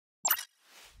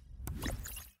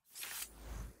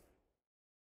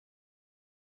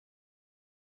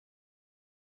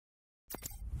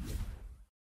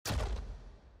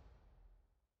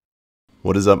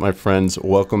What is up, my friends?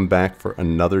 Welcome back for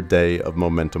another day of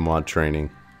Momentum WOD training.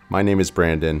 My name is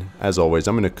Brandon. As always,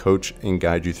 I'm going to coach and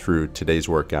guide you through today's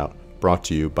workout, brought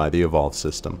to you by the Evolve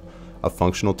system, a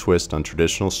functional twist on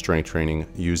traditional strength training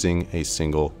using a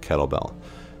single kettlebell.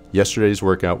 Yesterday's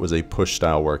workout was a push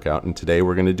style workout, and today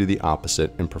we're going to do the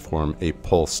opposite and perform a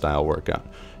pull style workout.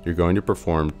 You're going to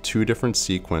perform two different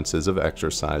sequences of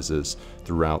exercises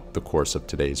throughout the course of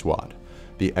today's WOD.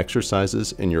 The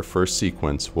exercises in your first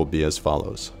sequence will be as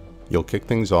follows. You'll kick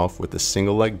things off with a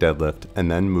single leg deadlift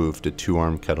and then move to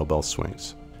 2-arm kettlebell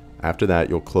swings. After that,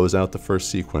 you'll close out the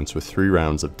first sequence with 3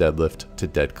 rounds of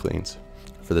Deadlift-Dead Cleans.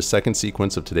 For the second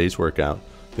sequence of today's workout,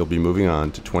 you'll be moving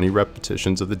on to 20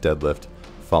 repetitions of the deadlift,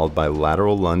 followed by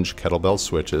lateral lunge kettlebell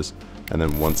switches, and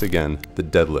then once again, the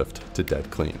Deadlift-Dead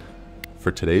Clean.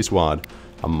 For today's WOD,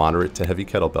 a moderate to heavy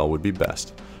kettlebell would be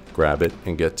best. Grab it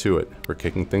and get to it. We're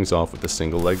kicking things off with a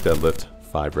single leg deadlift,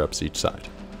 5 reps each side.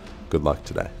 Good luck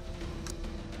today.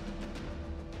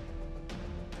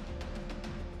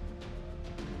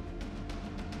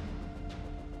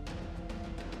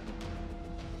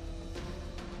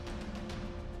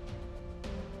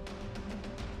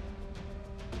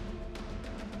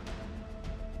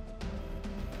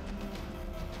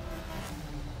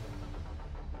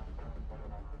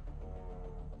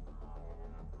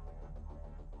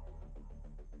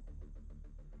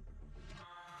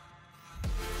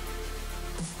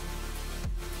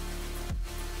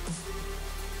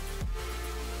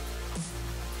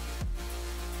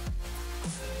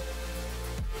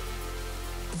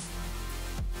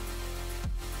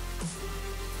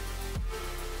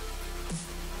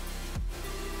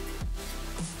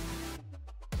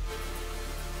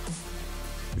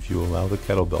 If you allow the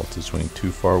kettlebell to swing too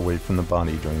far away from the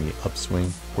body during the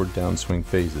upswing or downswing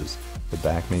phases, the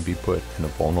back may be put in a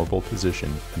vulnerable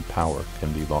position and power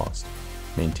can be lost.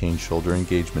 Maintain shoulder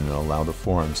engagement and allow the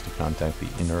forearms to contact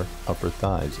the inner upper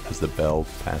thighs as the bell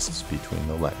passes between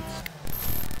the legs.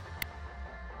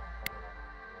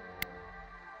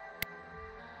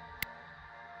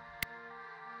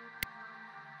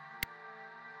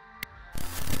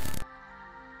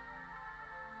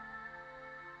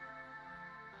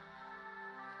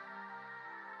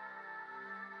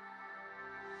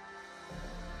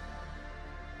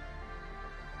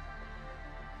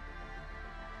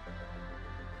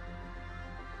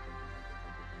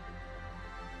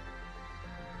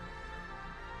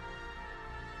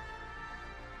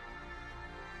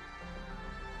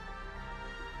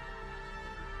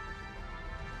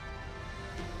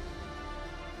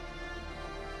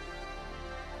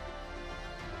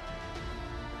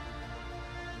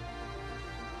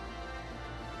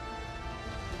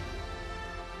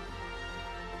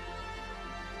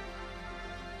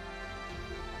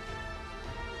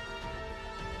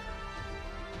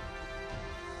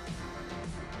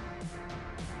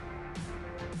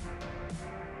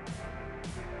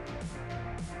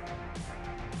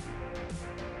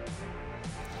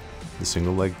 The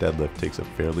single leg deadlift takes a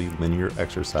fairly linear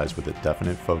exercise with a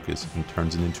definite focus and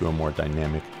turns it into a more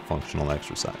dynamic, functional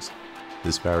exercise.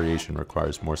 This variation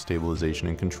requires more stabilization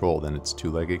and control than its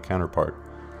two-legged counterpart,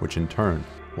 which in turn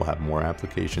will have more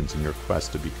applications in your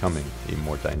quest to becoming a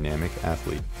more dynamic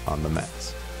athlete on the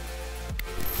mats.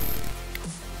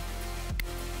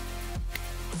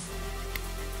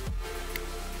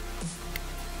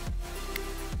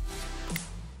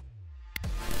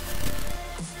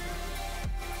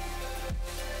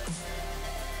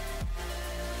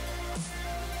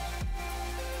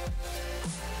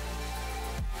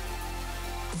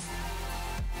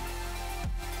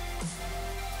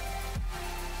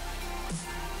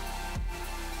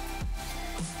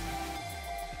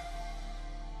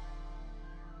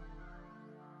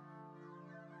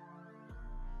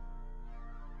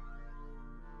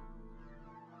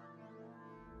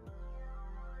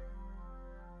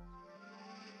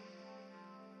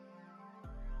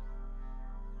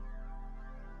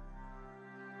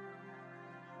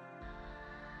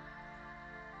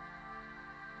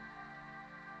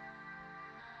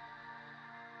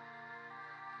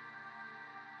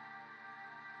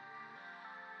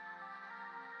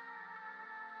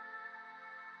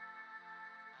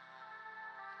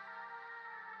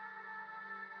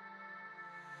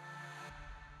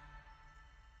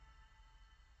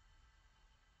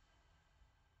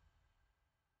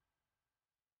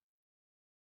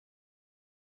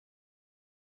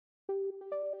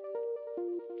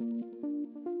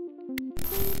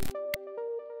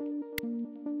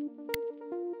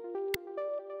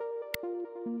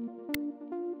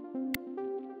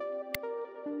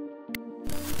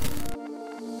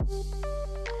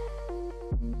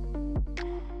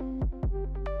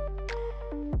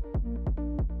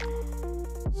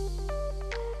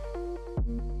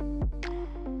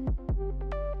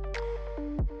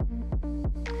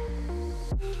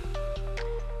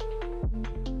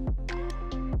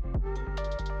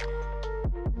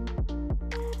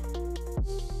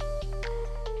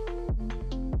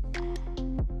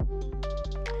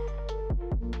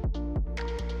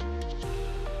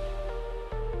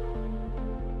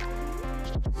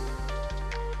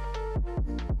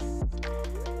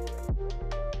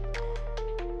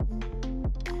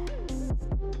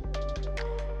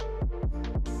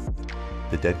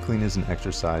 The dead clean is an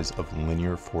exercise of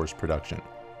linear force production,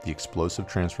 the explosive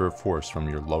transfer of force from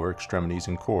your lower extremities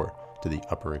and core to the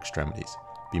upper extremities.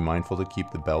 Be mindful to keep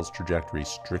the bell's trajectory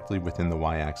strictly within the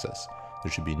y-axis.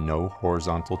 There should be no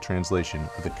horizontal translation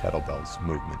of the kettlebell's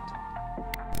movement.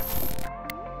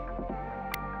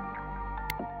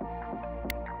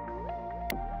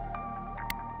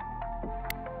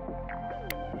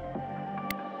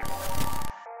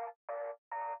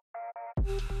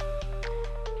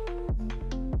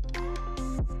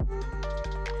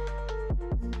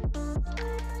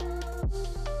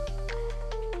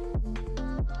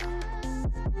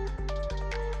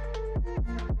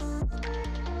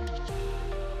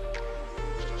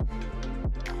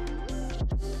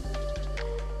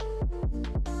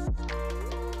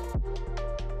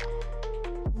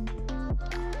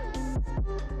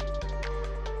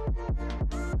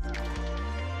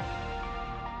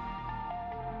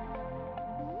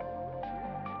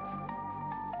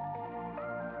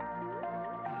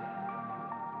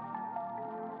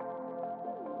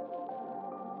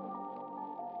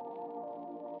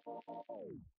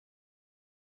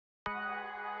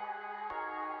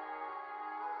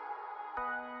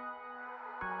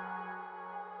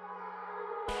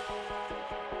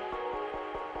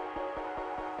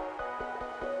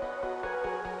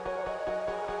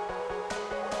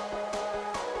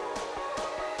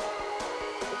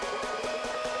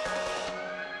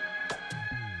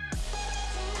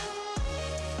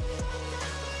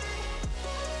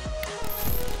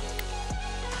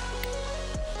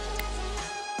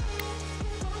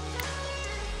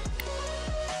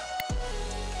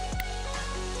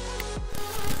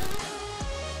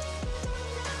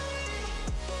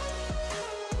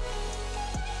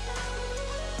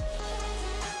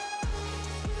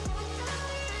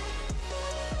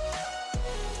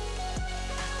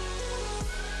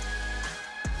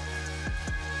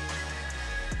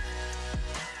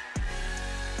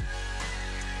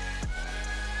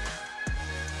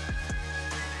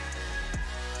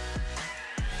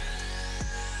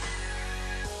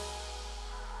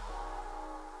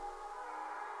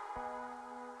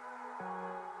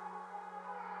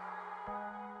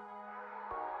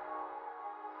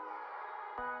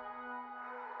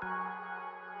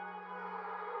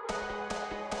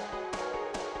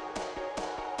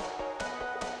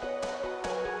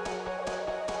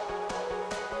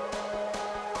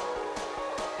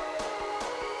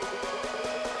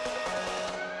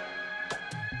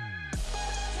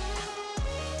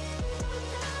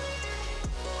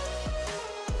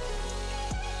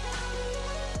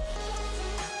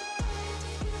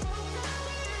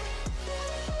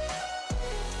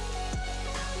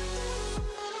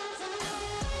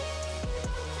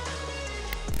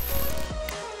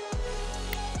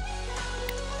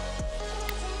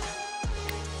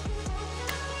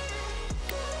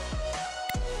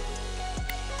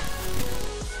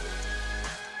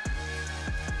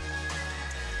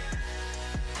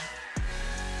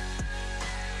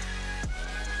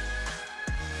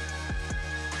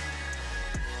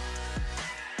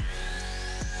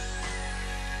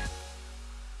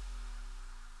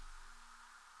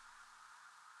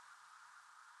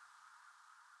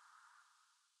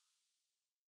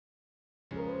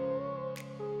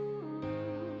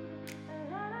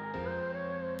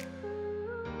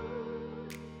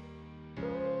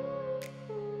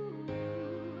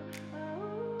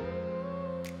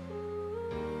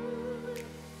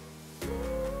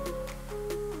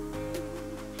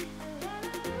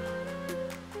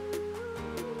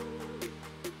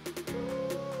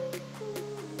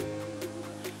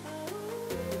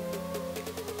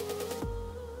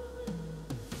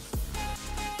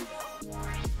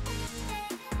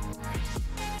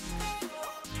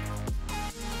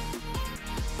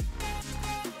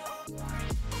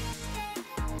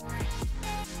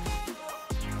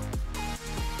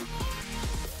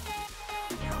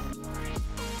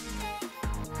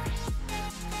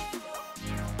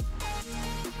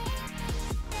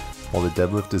 While the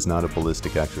deadlift is not a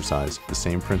ballistic exercise, the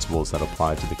same principles that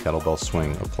apply to the kettlebell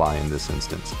swing apply in this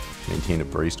instance. Maintain a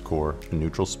braced core, a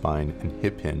neutral spine, and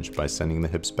hip hinge by sending the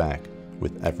hips back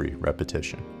with every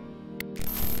repetition.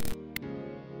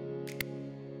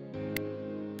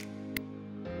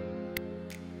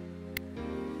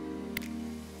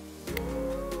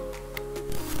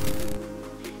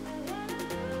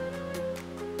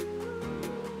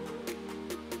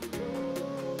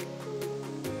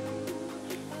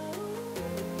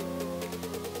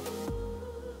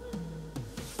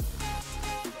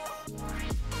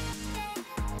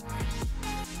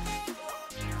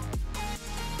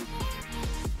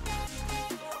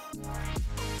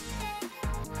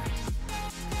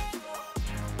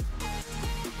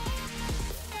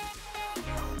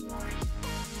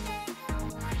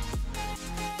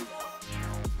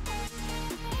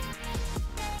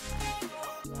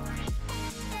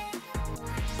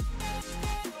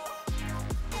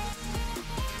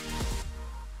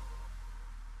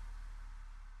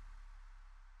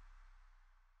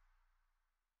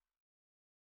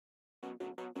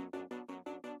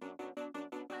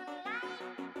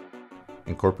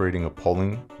 Incorporating a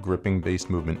pulling, gripping-based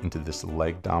movement into this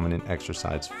leg-dominant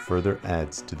exercise further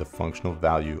adds to the functional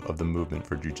value of the movement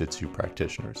for jiu-jitsu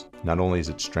practitioners. Not only is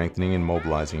it strengthening and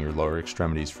mobilizing your lower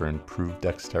extremities for improved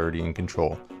dexterity and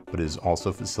control, but it is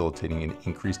also facilitating an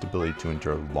increased ability to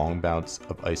endure long bouts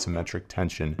of isometric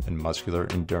tension and muscular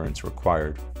endurance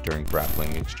required during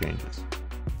grappling exchanges.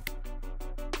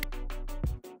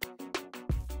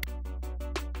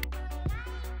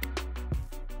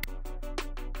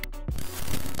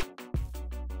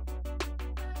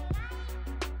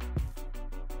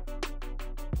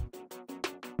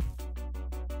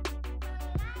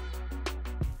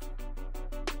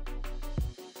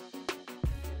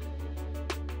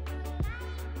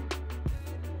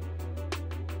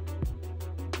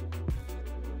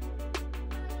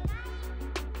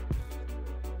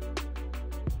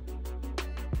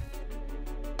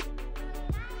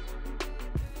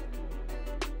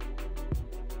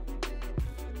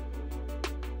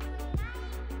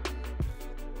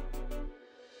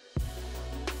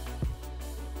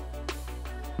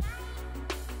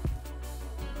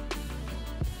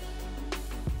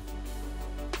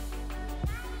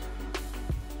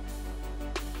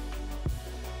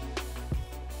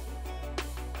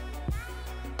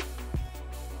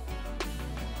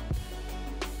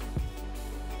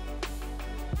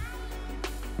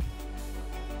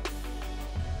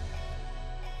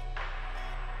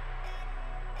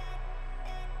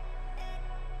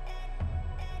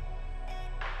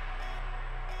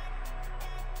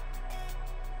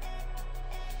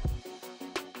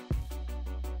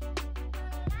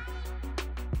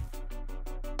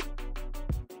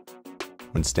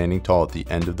 When standing tall at the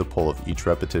end of the pull of each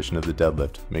repetition of the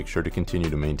deadlift, make sure to continue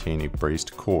to maintain a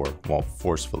braced core while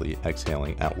forcefully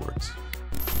exhaling outwards.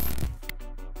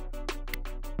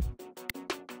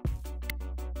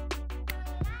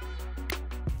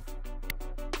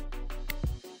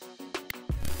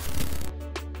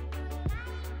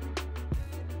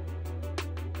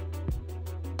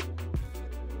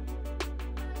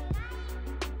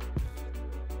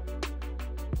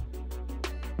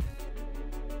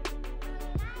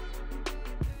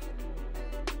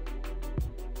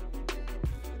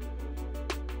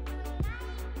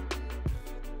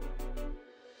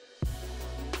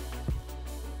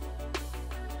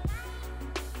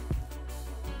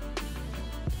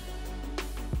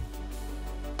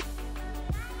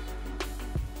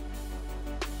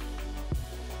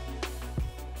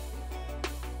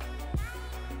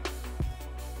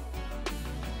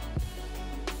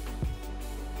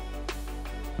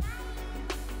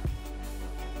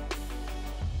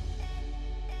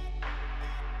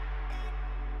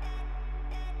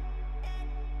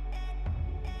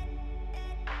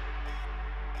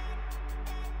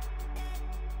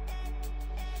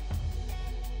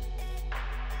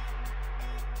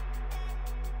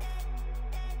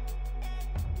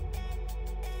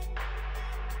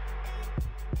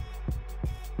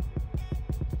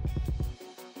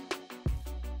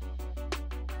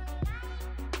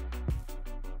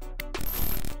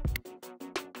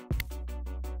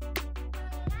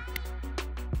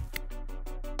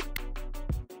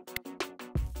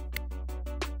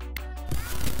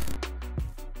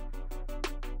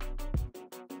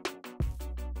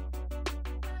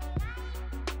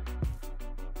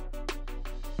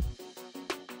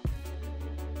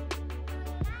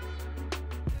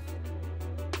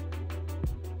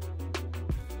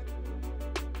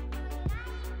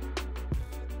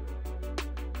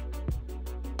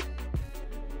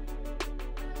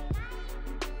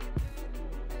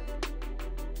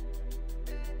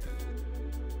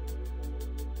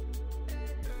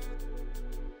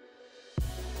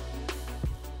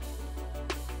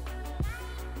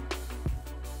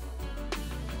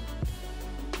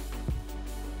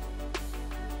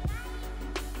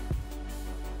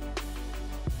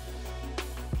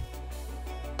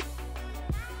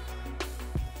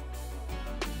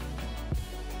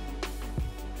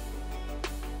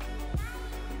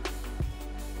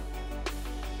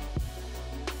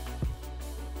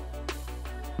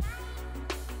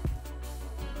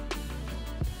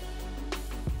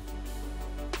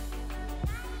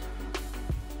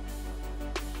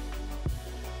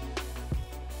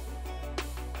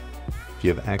 If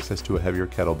you have access to a heavier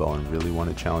kettlebell and really want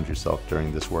to challenge yourself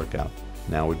during this workout,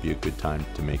 now would be a good time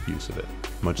to make use of it.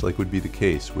 Much like would be the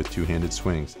case with two-handed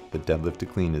swings, the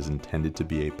Deadlift-Dead Clean is intended to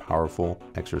be a powerful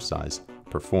exercise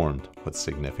performed with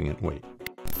significant weight.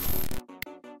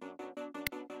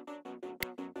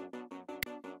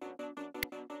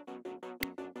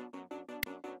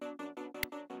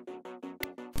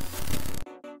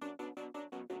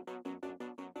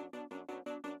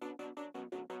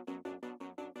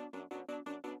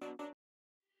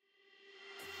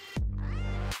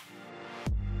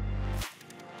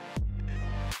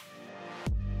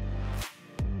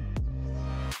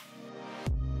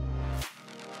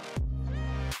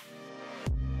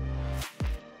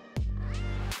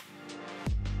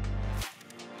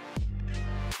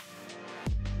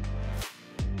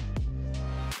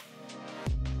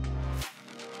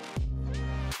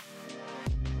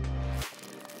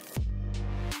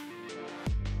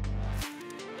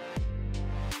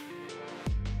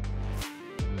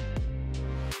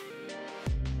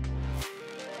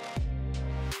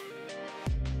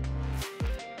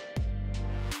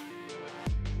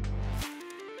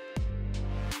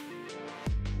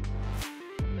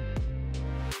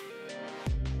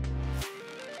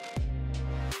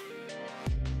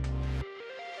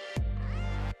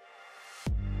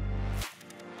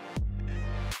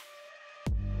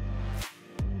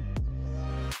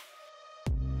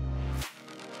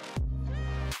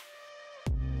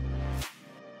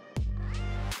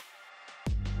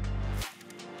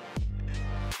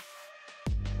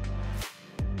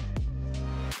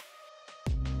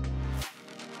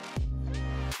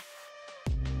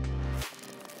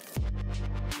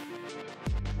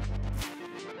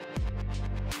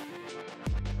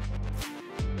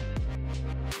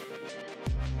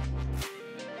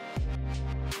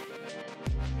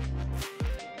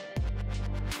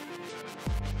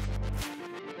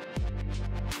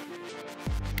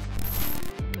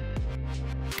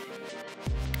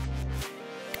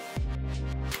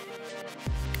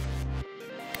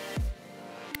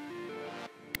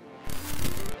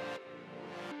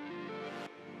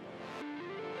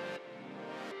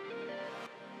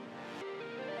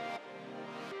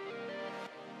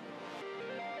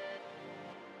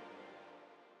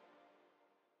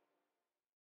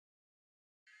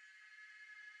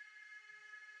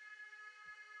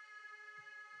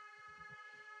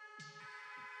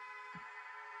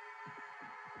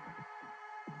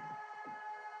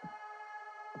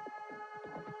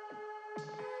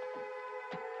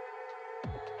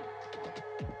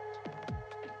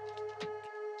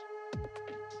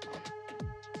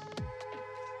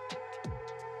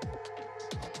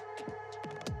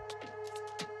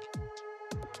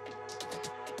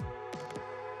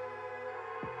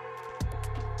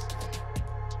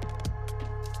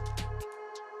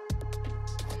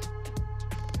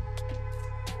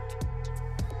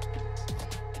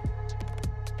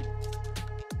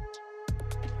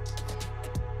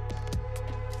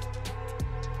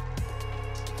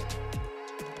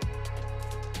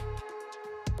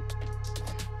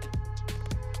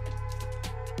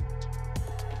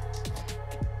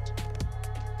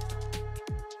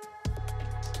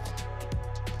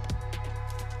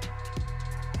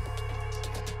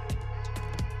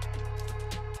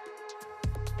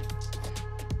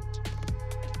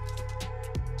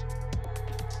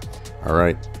 All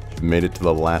right, you've made it to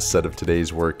the last set of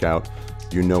today's workout.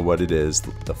 You know what it is,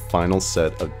 the final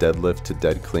set of deadlift to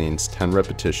dead cleans, 10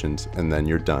 repetitions, and then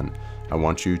you're done. I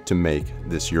want you to make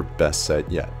this your best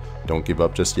set yet. Don't give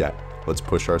up just yet. Let's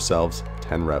push ourselves,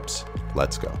 10 reps,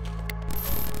 let's go.